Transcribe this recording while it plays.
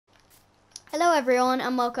Hello everyone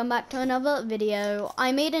and welcome back to another video.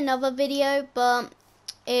 I made another video but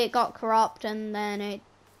it got corrupt and then it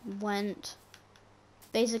went.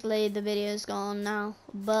 Basically the video's gone now.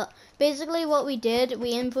 But basically what we did,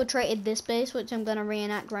 we infiltrated this base, which I'm going to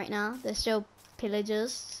reenact right now. There's still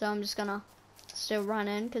pillagers, so I'm just going to still run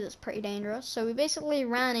in because it's pretty dangerous. So we basically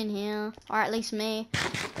ran in here, or at least me,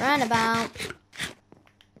 ran about.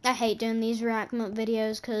 I hate doing these reenactment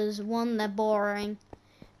videos because one, they're boring.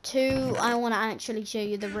 Two, I want to actually show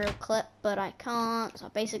you the real clip, but I can't. So I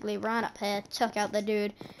basically ran up here, took out the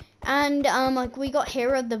dude, and like we got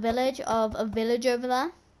Hero of the Village of a village over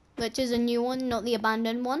there, which is a new one, not the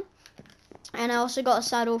abandoned one. And I also got a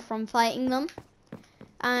saddle from fighting them,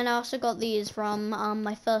 and I also got these from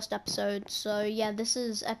my first episode. So yeah, this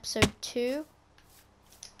is episode 2.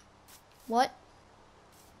 What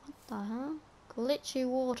the hell? Glitchy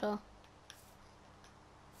water.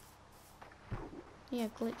 Yeah,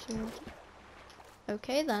 glitchy water.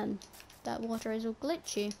 Okay then, that water is all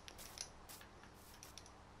glitchy.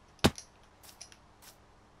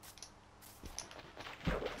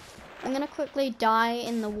 I'm gonna quickly die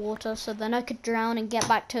in the water so then I could drown and get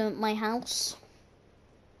back to my house.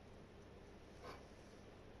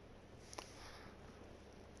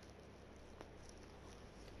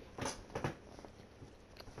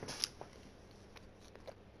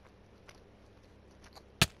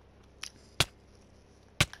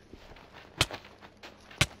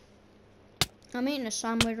 I'm eating a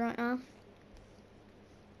sandwich right now.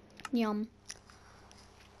 Yum.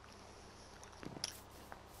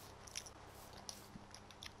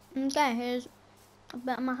 Okay, here's a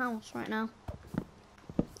bit of my house right now.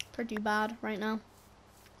 Pretty bad right now.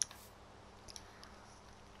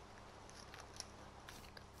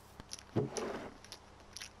 I'm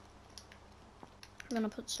gonna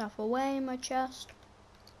put stuff away in my chest.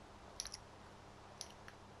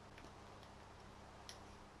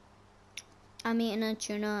 I'm eating a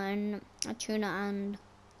tuna and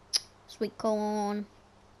sweet corn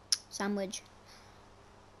sandwich.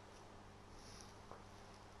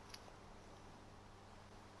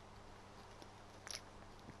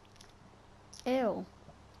 Ew.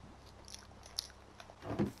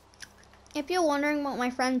 If you're wondering what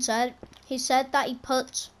my friend said, he said that he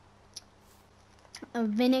puts a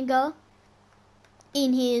vinegar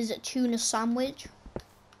in his tuna sandwich.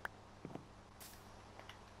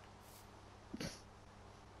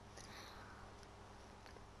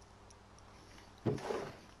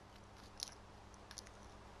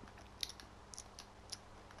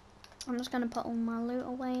 I'm just gonna put all my loot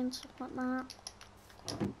away and stuff like that.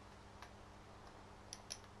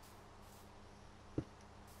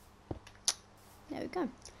 There we go.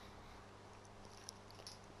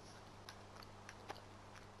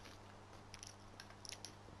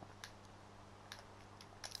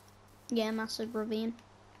 Yeah, massive ravine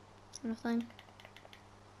kind of thing.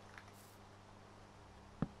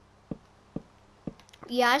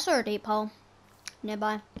 Yeah, I saw a deep hole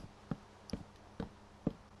nearby.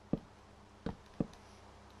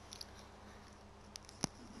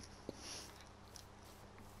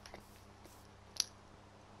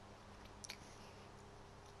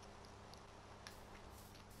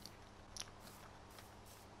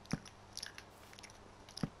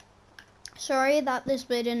 Sorry that this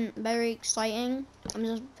bit isn't very exciting. I'm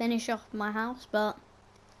just finished off my house, but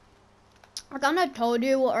I kind of told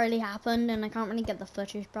you what really happened and I can't really get the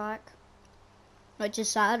footage back, which is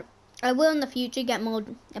sad. I will in the future get more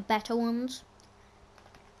better ones,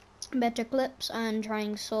 better clips, and try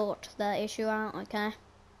and sort the issue out, okay?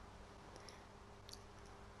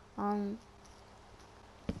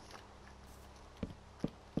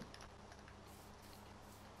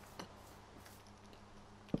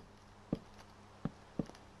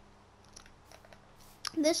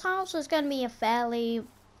 This house is going to be a fairly,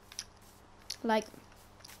 like,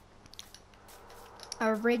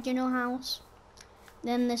 original house.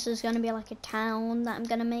 Then this is going to be like a town that I'm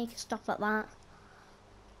going to make, stuff like that.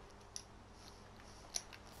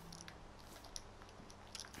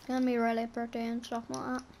 It's going to be really pretty and stuff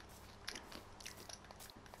like that.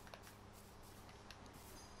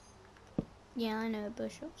 Yeah, I know,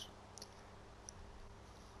 bushels.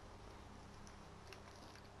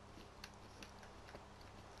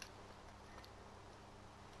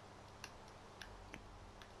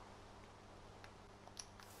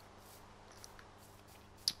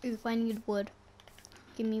 Ooh, if I need wood,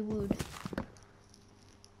 give me wood.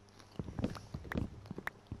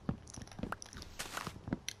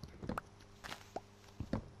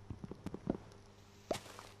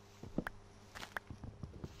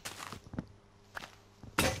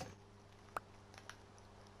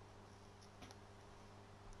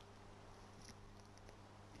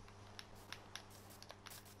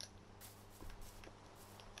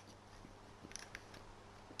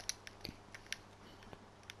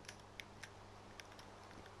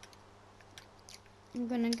 I'm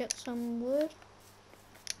gonna get some wood.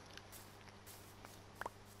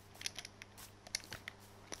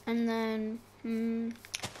 And then,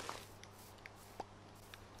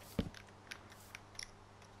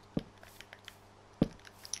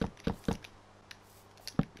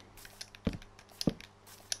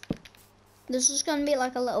 this is gonna be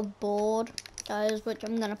like a little board, guys, which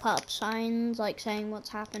I'm gonna put up signs like saying what's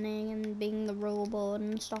happening and being the rule board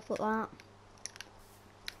and stuff like that.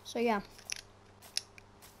 So yeah.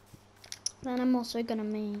 Then I'm also gonna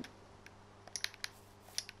make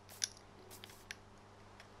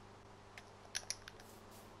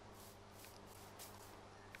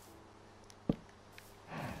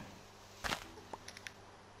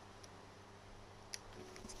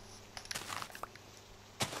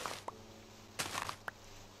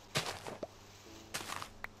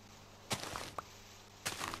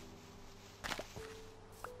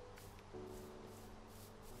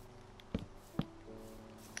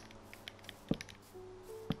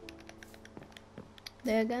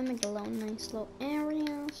they're gonna make a little nice little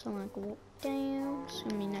area, so I can walk down. It's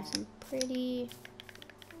gonna be nice and pretty.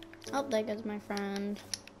 Oh, there goes my friend.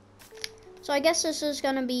 So I guess this is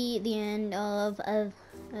gonna be the end of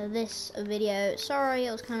this video. Sorry,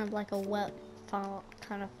 it was kind of like a wet fart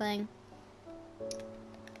kind of thing.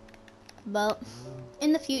 But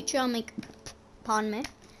in the future, I'll make, pardon me,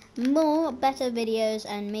 more better videos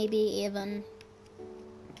and maybe even,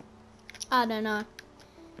 I don't know.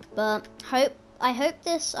 But I hope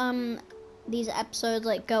this these episodes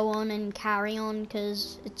like go on and carry on,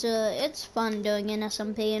 because it's fun doing an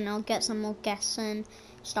SMP, and I'll get some more guests and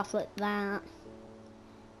stuff like that.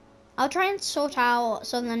 I'll try and sort out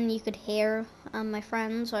so then you could hear my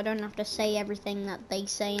friends, so I don't have to say everything that they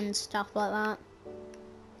say and stuff like that.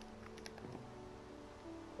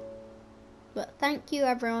 But thank you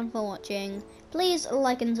everyone for watching. Please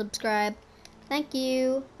like and subscribe. Thank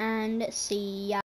you, and see ya.